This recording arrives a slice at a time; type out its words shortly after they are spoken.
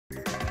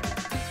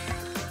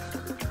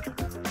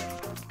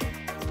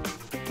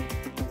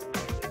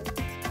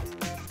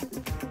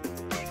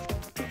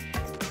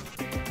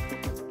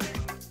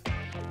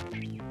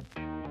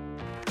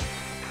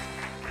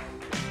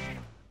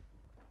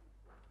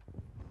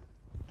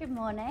Good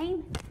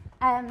morning.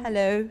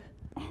 Hello.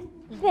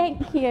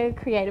 Thank you,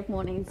 Creative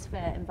Mornings, for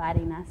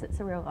inviting us. It's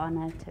a real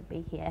honour to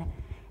be here.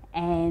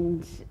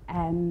 And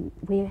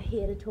we're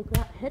here to talk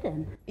about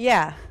Hidden.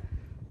 Yeah.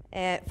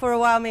 For a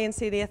while, me and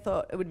Celia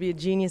thought it would be a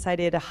genius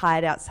idea to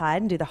hide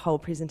outside and do the whole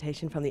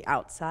presentation from the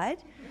outside.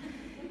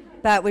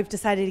 But we've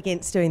decided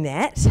against doing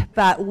that.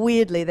 But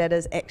weirdly, that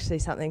is actually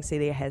something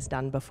Celia has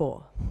done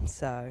before.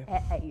 So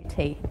At AUT,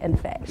 in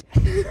fact.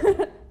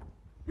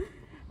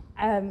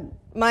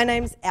 my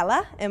name's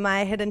Ella, and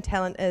my hidden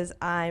talent is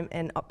I'm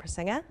an opera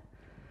singer.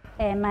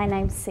 And my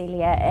name's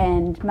Celia,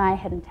 and my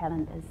hidden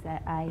talent is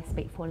that I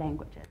speak 4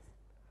 languages.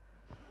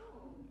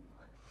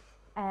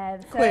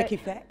 Quirky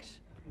fact.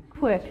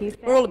 Quirky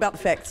fact. We're all about the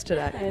facts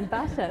today. And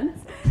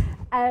buttons.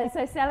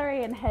 So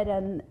Celery and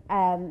Hidden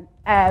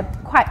are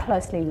quite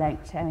closely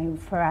linked. I mean,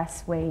 for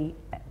us, we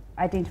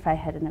identify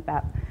Hidden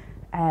about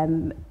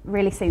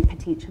really seeing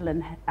potential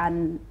in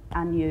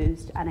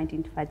unused,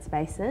 unidentified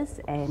spaces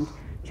and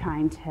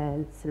trying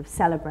to sort of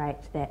celebrate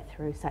that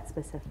through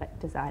site-specific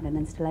design and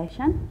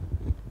installation.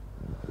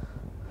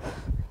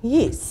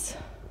 Yes.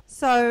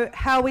 So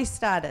how we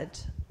started.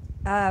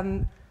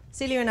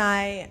 Celia and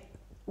I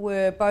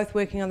were both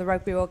working on the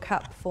Rugby World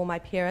Cup for my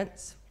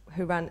parents,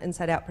 who run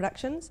Inside Out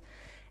Productions,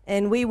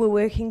 and we were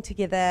working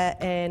together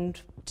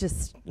and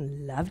just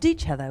loved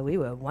each other. We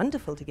were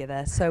wonderful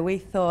together. So we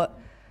thought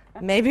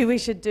maybe we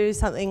should do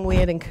something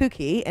weird and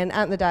kooky, and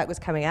Art in the Dark was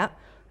coming out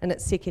in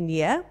its 2nd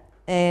year,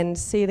 and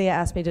Celia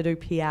asked me to do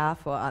PR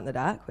for Art in the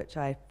Dark, which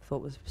I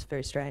thought was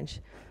very strange.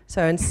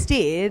 So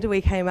instead,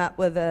 we came up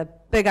with a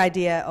big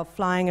idea of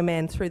flying a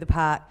man through the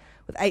park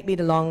with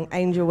 8-metre long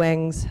angel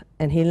wings,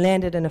 and he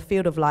landed in a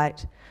field of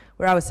light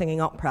where I was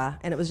singing opera,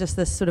 and it was just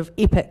this sort of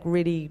epic,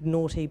 really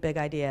naughty, big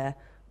idea,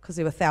 because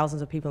there were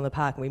thousands of people in the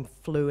park, and we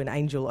flew an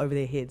angel over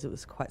their heads. It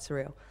was quite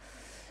surreal.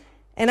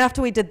 And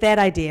after we did that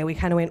idea, we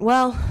kind of went,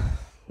 well,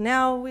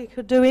 now we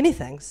could do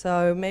anything,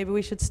 so maybe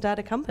we should start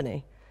a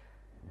company.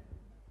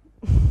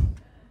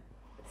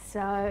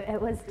 So it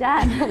was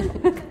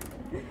done.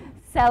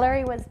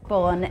 Celery was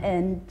born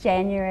in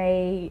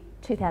January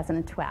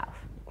 2012.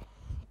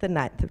 The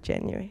 9th of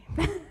January.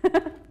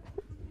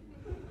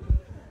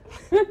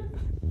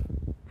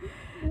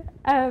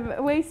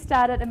 We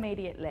started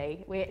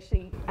immediately.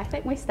 I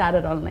think we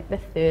started on like the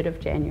 3rd of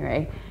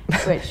January,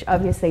 which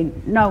obviously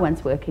no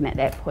one's working at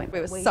that point.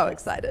 We were so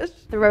excited.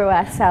 Threw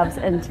ourselves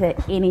into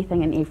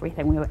anything and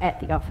everything. We were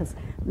at the office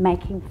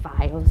making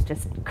files,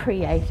 just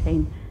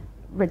creating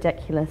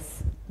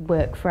ridiculous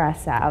work for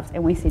ourselves,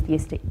 and we said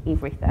yes to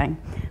everything.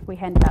 We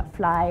handed out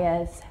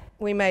flyers.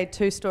 We made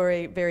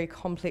 2-story, very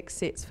complex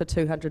sets for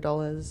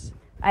 $200.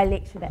 I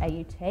lectured at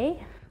AUT.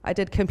 I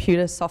did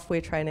computer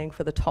software training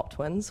for the Top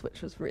Twins,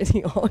 which was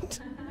really odd.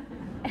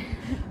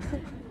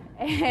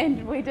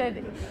 And we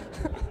did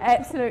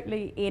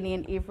absolutely any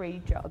and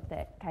every job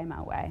that came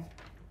our way.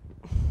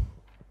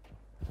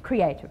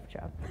 Creative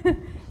job.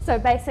 So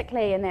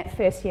basically in that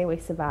first year we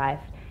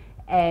survived,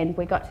 and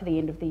we got to the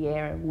end of the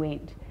year and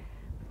went,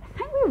 I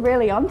think we're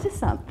really onto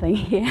something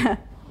here.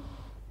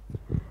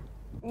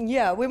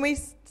 Yeah, when we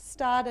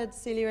started,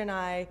 Celia and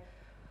I,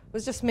 it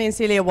was just me and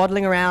Celia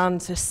waddling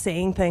around, just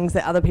seeing things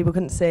that other people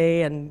couldn't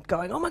see and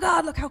going, oh my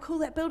God, look how cool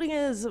that building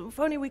is. If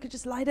only we could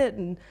just light it.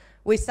 And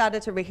we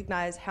started to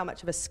recognize how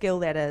much of a skill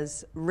that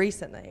is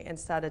recently, and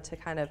started to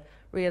kind of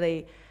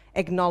really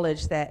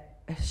acknowledge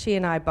that she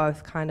and I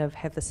both kind of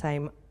have the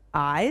same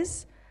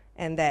eyes,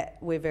 and that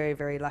we're very,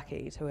 very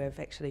lucky to have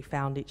actually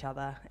found each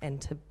other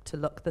and to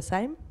look the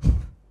same.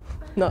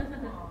 Not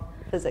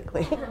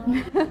physically.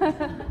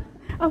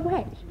 Oh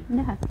wait,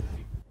 no.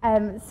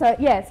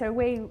 So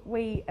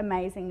we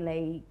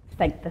amazingly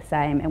think the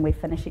same, and we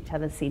finish each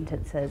other's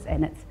sentences,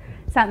 and it's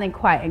something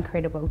quite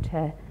incredible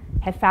to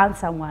have found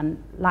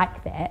someone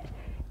like that,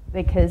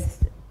 because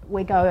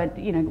we go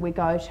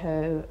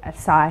to a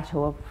site,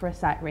 or for a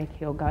site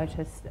recce, or go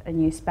to a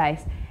new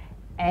space,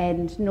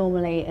 and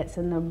normally it's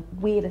in the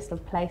weirdest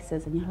of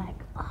places, and you're like,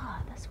 oh,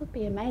 this would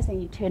be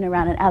amazing. You turn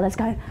around and Ella's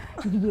going,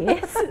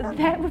 yes,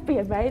 that would be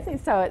amazing.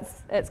 So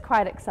it's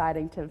quite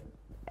exciting to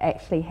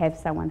actually have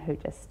someone who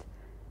just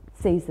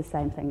sees the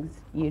same things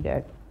you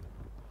do.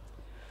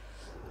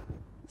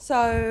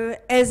 So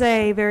as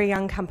a very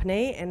young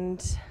company,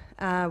 and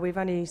we've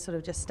only sort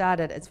of just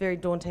started, it's very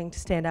daunting to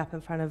stand up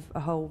in front of a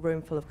whole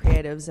room full of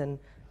creatives and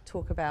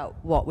talk about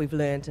what we've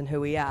learned and who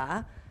we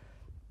are.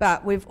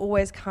 But we've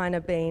always kind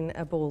of been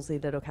a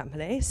ballsy little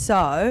company.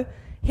 So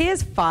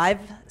here's 5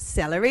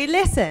 Celery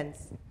lessons.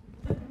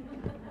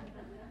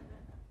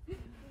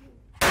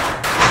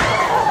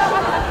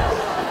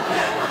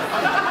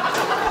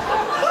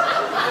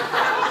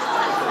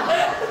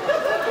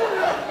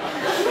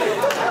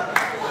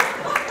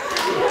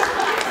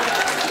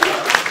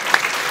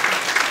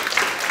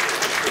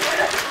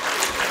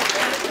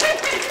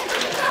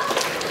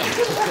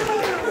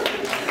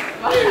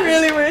 I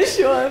really weren't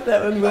sure if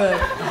that would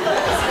work.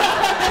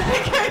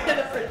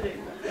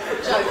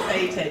 Jokes,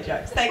 AUT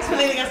jokes. Thanks for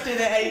letting us do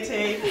that, AUT.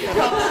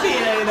 Props to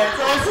you, that's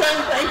awesome,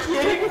 thank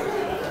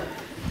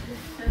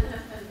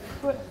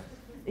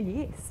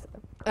you. Yes.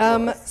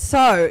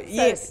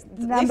 Yes,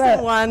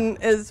 lesson one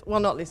is, well,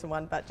 not lesson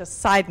one, but just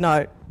side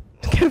note,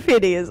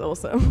 confetti is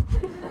awesome.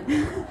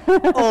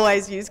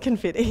 Always use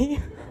confetti.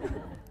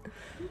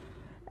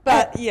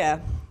 But yeah,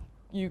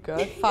 you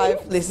go.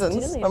 5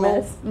 lessons. My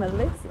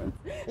lessons.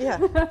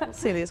 Yeah,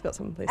 Celia's got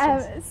some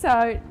lessons.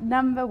 So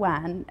number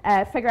one,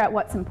 figure out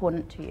what's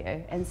important to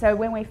you. And so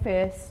when we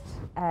first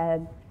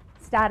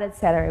started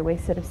Celery, we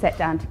sort of sat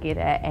down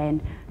together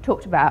and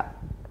talked about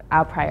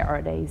our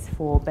priorities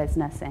for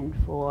business and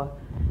for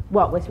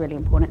what was really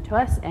important to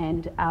us.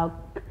 And our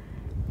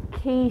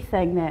key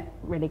thing that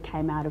really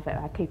came out of it,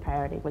 our key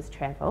priority, was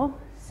travel.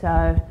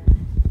 So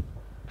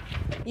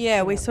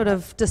yeah, we sort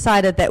of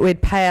decided that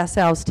we'd pay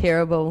ourselves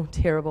terrible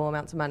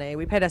amounts of money.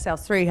 We paid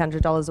ourselves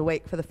 $300 a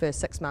week for the first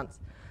 6 months,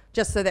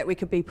 just so that we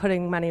could be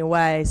putting money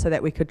away so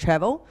that we could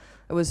travel.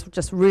 It was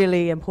just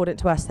really important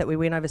to us that we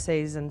went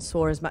overseas and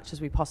saw as much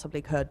as we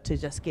possibly could to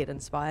just get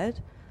inspired.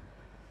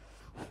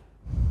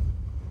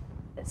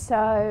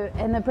 So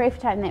in the brief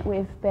time that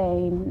we've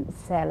been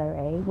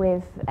Celery,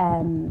 we've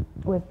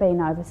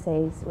been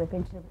overseas. We've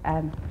been to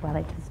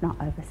Wellington's not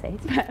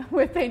overseas, but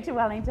we've been to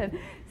Wellington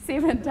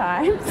 7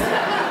 times.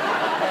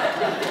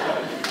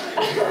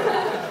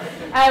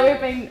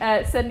 We've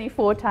been Sydney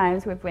 4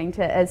 times. We've been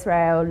to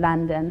Israel,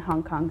 London,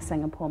 Hong Kong,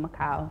 Singapore,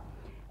 Macau,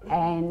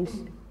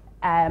 and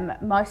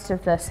most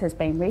of this has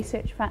been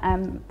research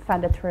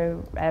funded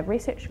through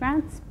research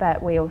grants.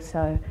 But we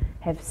also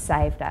have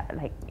saved up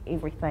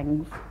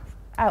everything.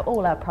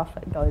 All our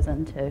profit goes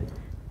into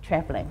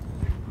travelling.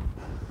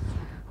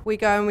 We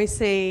go and we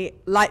see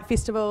light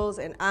festivals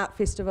and art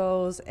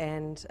festivals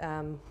and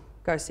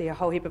go see a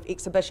whole heap of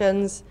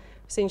exhibitions.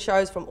 We've seen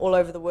shows from all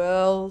over the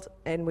world,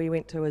 and we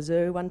went to a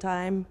zoo one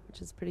time,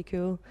 which is pretty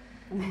cool.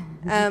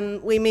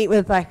 We meet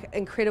with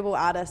incredible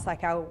artists,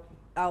 like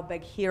our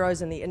big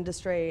heroes in the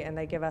industry, and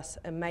they give us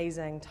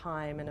amazing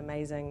time and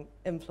amazing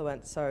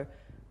influence. So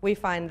we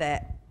find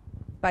that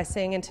by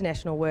seeing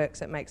international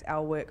works, it makes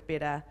our work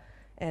better,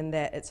 and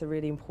that it's a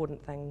really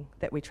important thing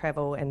that we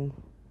travel and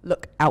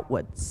look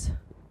outwards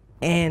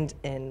and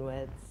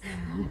inwards.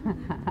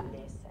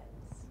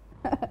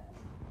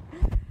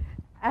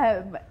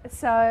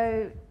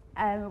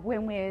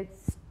 When we're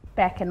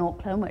back in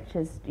Auckland, which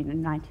is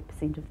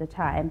 90% of the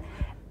time,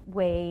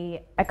 we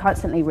are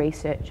constantly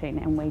researching,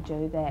 and we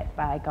do that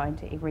by going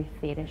to every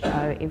theatre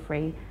show,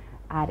 every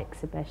art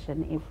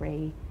exhibition,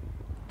 every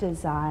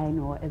design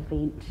or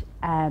event,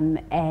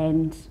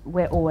 and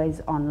we're always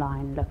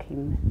online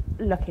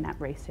looking up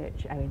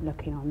research.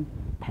 Looking on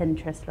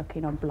Pinterest,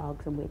 looking on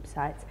blogs and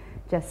websites,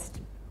 just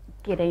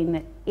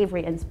getting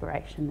every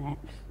inspiration that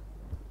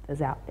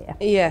is out there.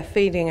 Yeah,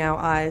 feeding our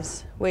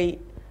eyes. We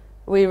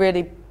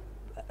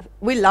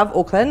love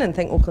Auckland and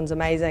think Auckland's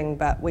amazing,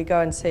 but we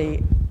go and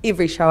see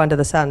every show under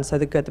the sun, so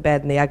the good, the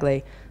bad and the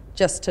ugly,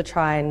 just to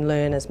try and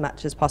learn as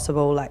much as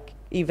possible. Like,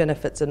 even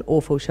if it's an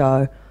awful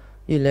show,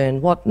 you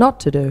learn what not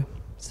to do.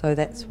 So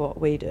that's what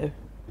we do.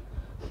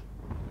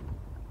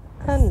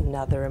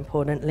 Another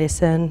important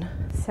lesson.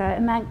 So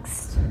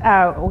amongst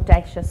our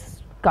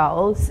audacious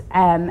goals,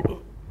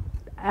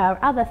 our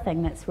other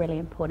thing that's really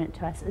important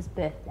to us is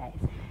birthdays.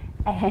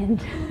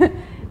 And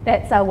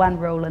that's our one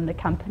rule in the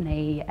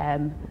company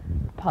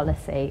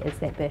policy, is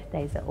that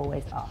birthdays are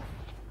always off.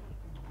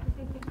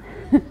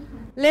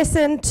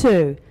 Lesson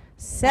 2,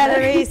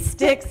 Celery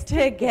sticks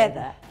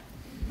together.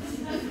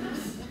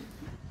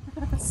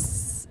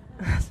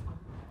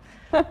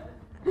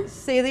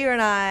 Celia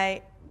and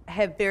I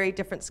have very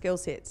different skill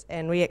sets,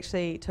 and we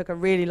actually took a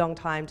really long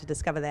time to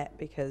discover that,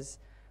 because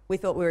we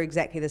thought we were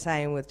exactly the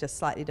same with just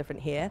slightly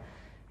different hair,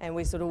 and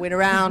we sort of went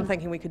around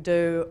thinking we could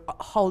do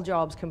whole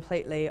jobs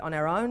completely on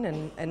our own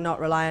and not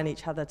rely on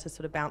each other to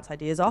sort of bounce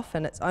ideas off.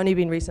 And it's only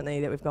been recently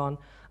that we've gone,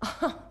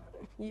 oh,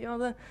 you're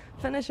the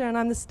finisher and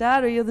I'm the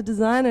starter, you're the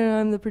designer and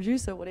I'm the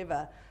producer,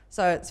 whatever.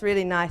 So it's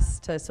really nice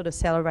to sort of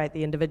celebrate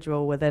the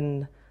individual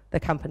within the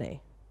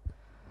company.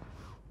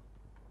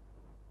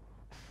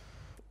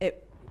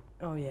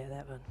 Oh yeah,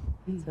 that one.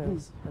 So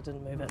I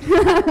didn't move it.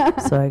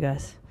 Sorry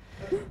guys.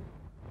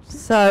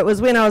 So it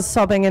was when I was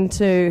sobbing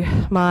into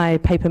my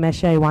paper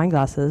mache wine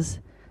glasses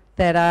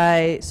that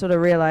I sort of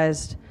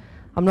realised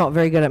I'm not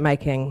very good at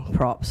making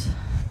props.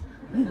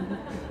 And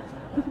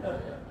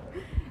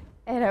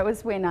it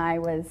was when I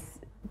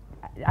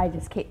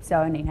just kept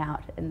zoning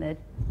out in the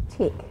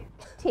tech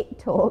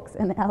talks,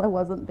 and Ella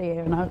wasn't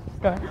there, and I was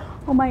just going,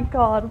 oh my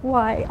God,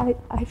 why?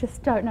 I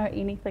just don't know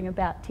anything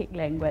about tech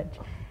language.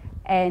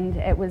 And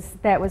that was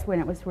when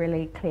it was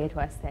really clear to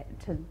us that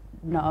to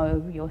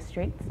know your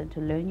strengths and to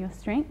learn your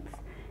strengths,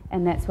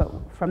 and that's what,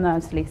 from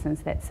those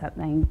lessons, that's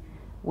something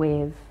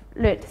we've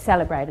learnt to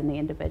celebrate in the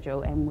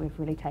individual, and we've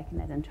really taken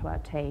that into our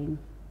team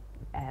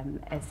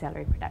as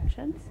Celery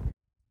Productions.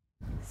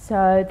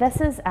 So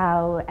this is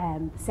our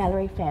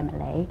Celery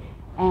family,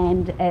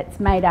 and it's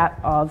made up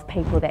of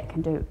people that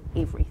can do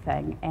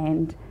everything,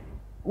 and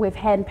we've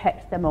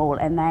handpicked them all,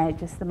 and they're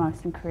just the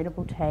most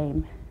incredible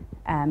team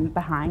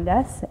behind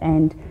us.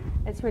 And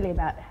it's really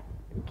about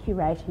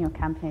curating your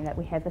company. That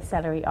we have the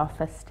Celery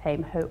office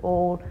team who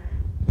all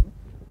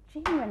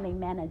genuinely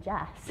manage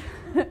us.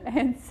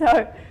 And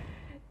so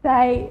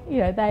they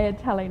are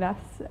telling us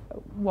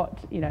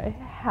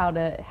how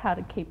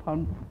to keep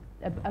on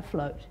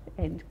afloat.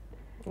 And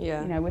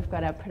we've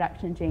got our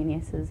production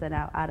geniuses and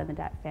our Art in the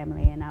Dark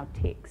family and our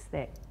techs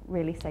that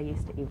really say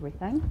yes to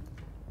everything.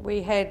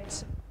 We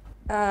did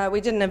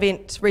an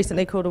event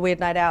recently called A Weird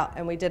Night Out,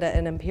 and we did it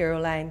in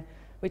Imperial Lane.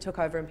 We took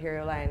over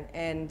Imperial Lane,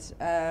 and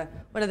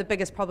one of the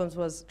biggest problems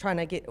was trying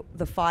to get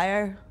the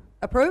fire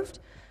approved,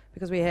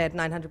 because we had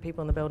 900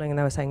 people in the building and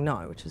they were saying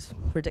no, which is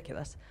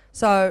ridiculous.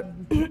 So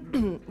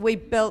we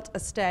built a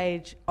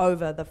stage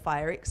over the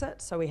fire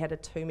exit, so we had a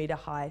 2-metre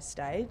high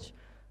stage,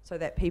 so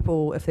that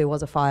people, if there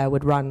was a fire,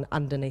 would run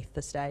underneath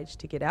the stage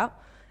to get out.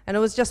 And it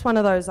was just one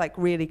of those like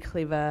really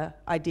clever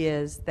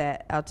ideas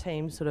that our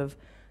team sort of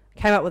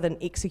came up with and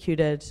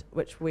executed,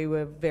 which we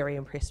were very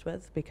impressed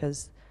with,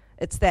 because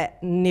it's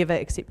that never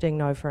accepting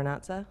no for an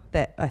answer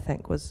that I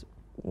think was,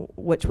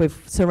 which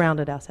we've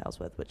surrounded ourselves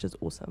with, which is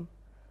awesome.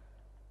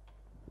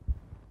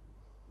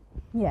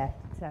 Yeah,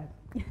 so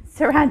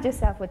surround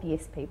yourself with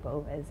yes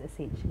people is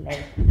essentially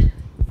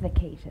the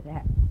key to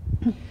that.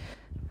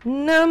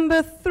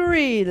 Number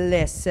 3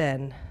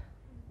 lesson.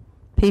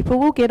 People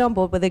will get on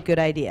board with a good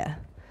idea.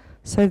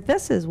 So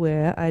this is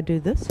where I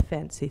do this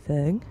fancy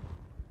thing.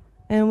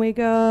 And we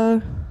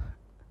go,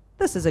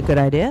 this is a good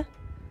idea.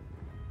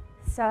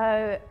 So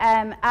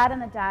Art in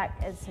the Dark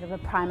is sort of a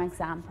prime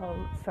example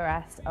for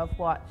us of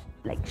what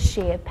like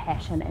sheer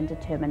passion and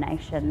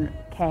determination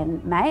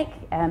can make.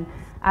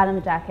 Art in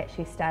the Dark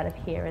actually started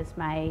here as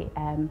my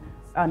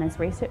honours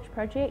research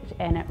project,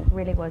 and it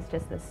really was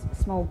just this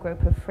small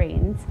group of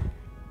friends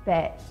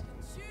that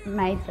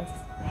made this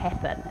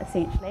happen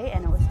essentially,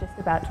 and it was just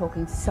about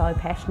talking so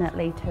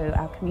passionately to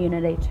our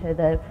community, to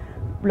the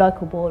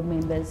local board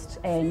members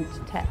and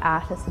to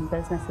artists and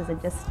businesses,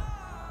 and just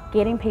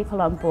getting people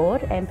on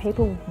board, and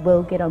people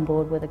will get on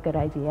board with a good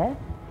idea.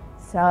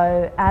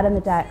 So Art in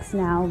the Dark's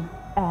now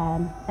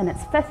in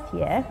its 5th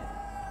year,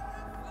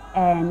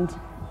 and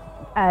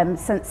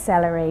since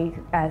Celery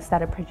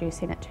started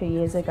producing it 2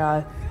 years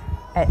ago,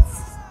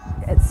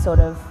 it's sort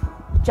of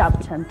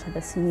jumped into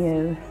this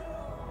new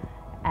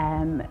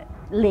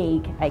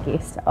league, I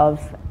guess,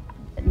 of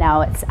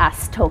now it's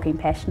us talking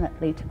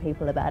passionately to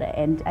people about it.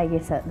 And I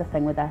guess the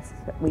thing with us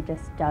is that we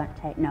just don't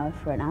take no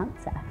for an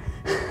answer.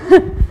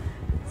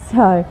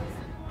 So.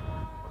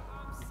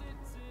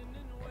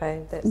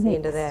 Okay, that's the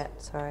end of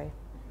that, sorry.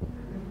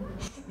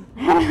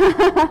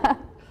 I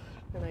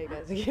know you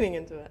guys are getting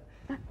into it.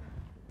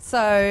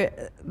 So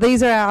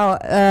these are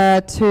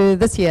our to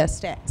this year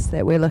stats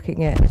that we're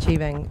looking at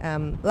achieving.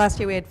 Last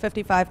year we had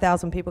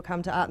 55,000 people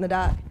come to Art in the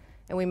Dark,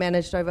 and we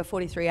managed over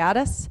 43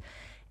 artists,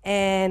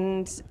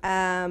 and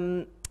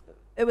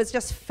it was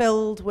just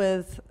filled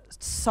with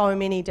so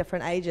many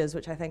different ages,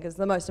 which I think is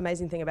the most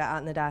amazing thing about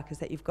Art in the Dark, is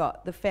that you've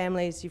got the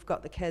families, you've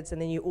got the kids,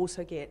 and then you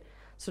also get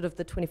sort of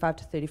the 25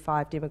 to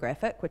 35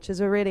 demographic, which is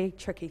a really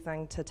tricky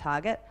thing to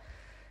target.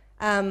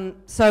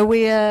 So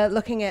we're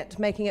looking at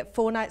making it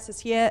 4 nights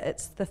this year.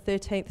 It's the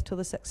 13th till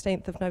the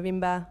 16th of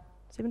November.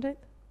 17th?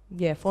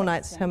 Yeah, 4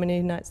 nights, how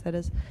many nights that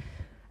is.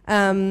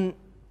 And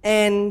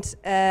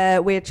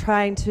we're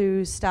trying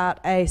to start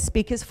a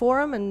speakers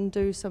forum and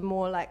do some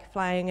more like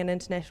flying an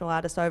international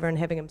artist over and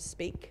having him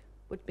speak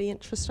would be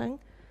interesting.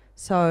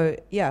 So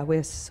yeah,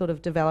 we're sort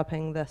of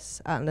developing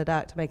this Art in the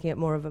Dark to making it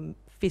more of a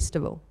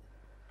festival.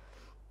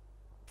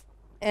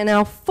 And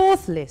our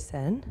 4th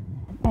lesson,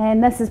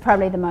 and this is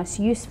probably the most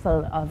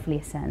useful of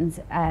lessons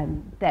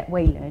that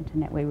we learned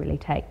and that we really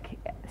take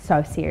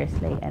so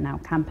seriously in our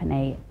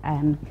company,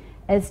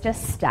 is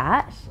just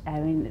start.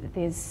 I mean,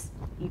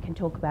 you can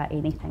talk about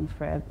anything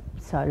for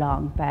so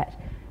long, but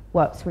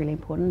what's really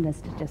important is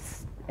to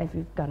just, if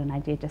you've got an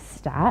idea, just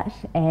start.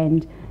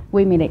 And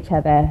we met each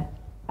other,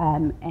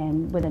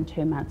 and within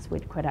 2 months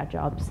we'd quit our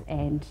jobs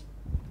and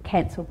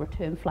cancelled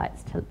return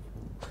flights to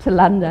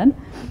London,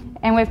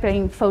 and we've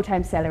been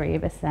full-time Celery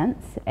ever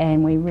since,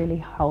 and we really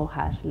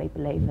wholeheartedly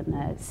believe in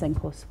the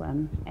sink or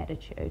swim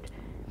attitude.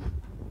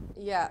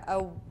 Yeah,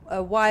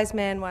 a wise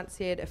man once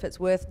said, if it's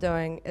worth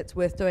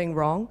doing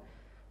wrong,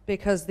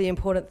 because the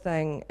important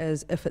thing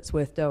is if it's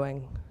worth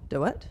doing,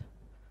 do it.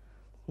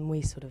 And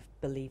we sort of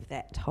believe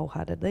that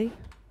wholeheartedly.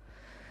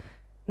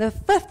 The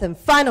 5th and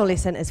final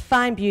lesson is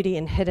find beauty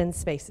in hidden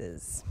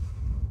spaces.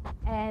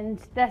 And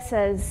this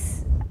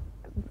is,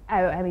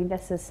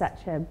 this is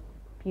such a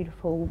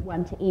beautiful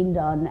one to end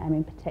on. I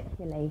mean,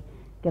 particularly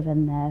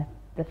given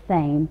the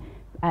theme,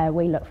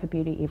 we look for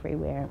beauty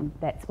everywhere, and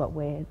that's what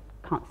we're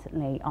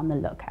constantly on the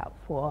lookout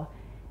for.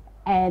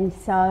 And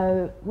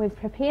so we've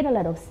prepared a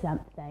little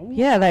something.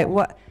 Yeah, like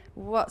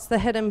what's the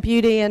hidden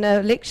beauty in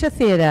a lecture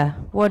theatre?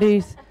 What do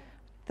you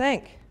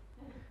think?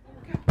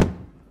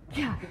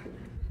 Yeah.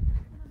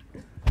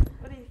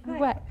 What do you think?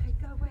 Wait. Hey,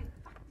 go wait.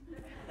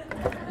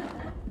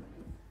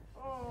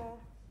 Oh,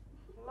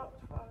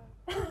 locked fire.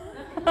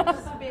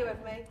 Just bear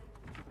with me.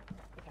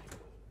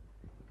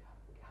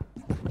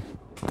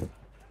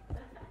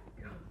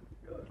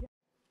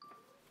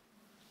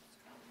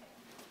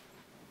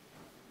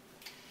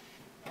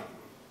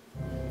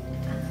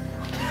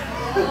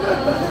 Go,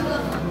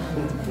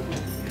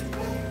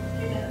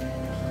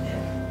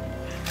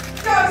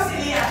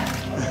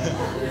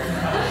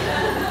 Celia!